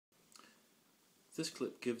This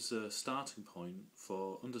clip gives a starting point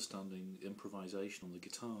for understanding improvisation on the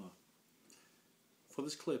guitar. For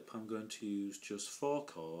this clip I'm going to use just 4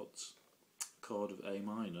 chords: a chord of A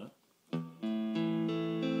minor, a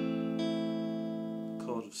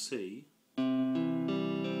chord of C, a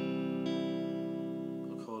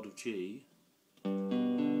chord of G, and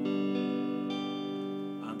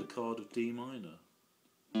a chord of D minor.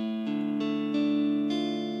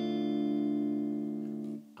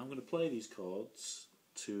 I'm going to play these chords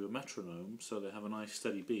to a metronome so they have a nice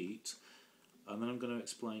steady beat, and then I'm going to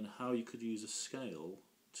explain how you could use a scale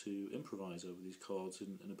to improvise over these chords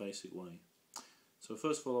in a basic way. So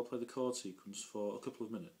first of all, I'll play the chord sequence for a couple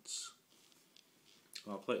of minutes.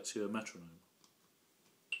 I'll play it to a metronome.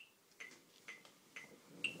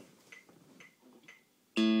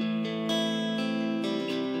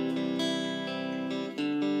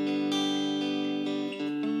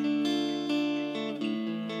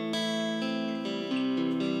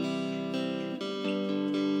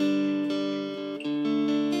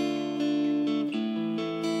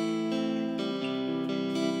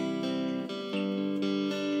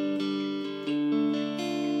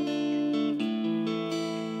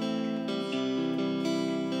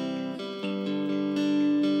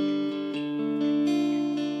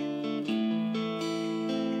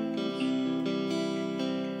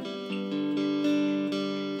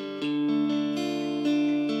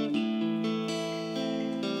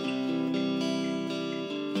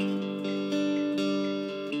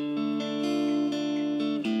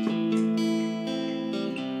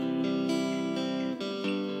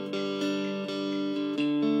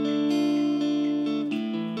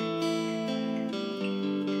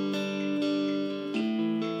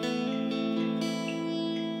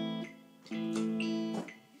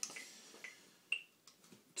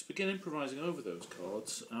 To begin improvising over those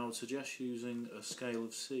chords, I would suggest using a scale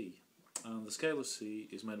of C. And the scale of C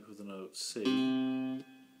is made up of the notes C,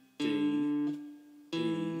 D,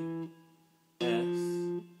 E, F,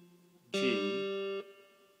 G,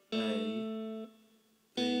 A,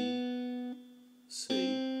 B, C.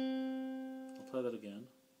 I'll play that again.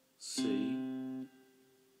 C,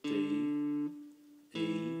 D,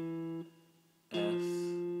 E, F,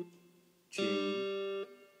 G,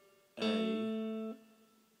 A,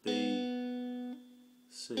 B,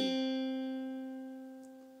 C.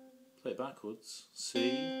 Play it backwards. C,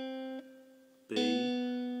 B,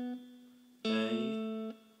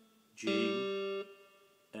 A, G,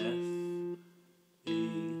 F,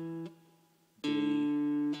 E,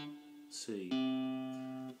 B, C.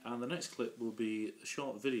 And the next clip will be a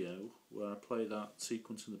short video where I play that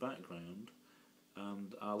sequence in the background,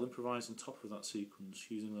 and I'll improvise on top of that sequence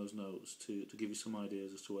using those notes to give you some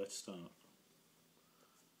ideas as to where to start.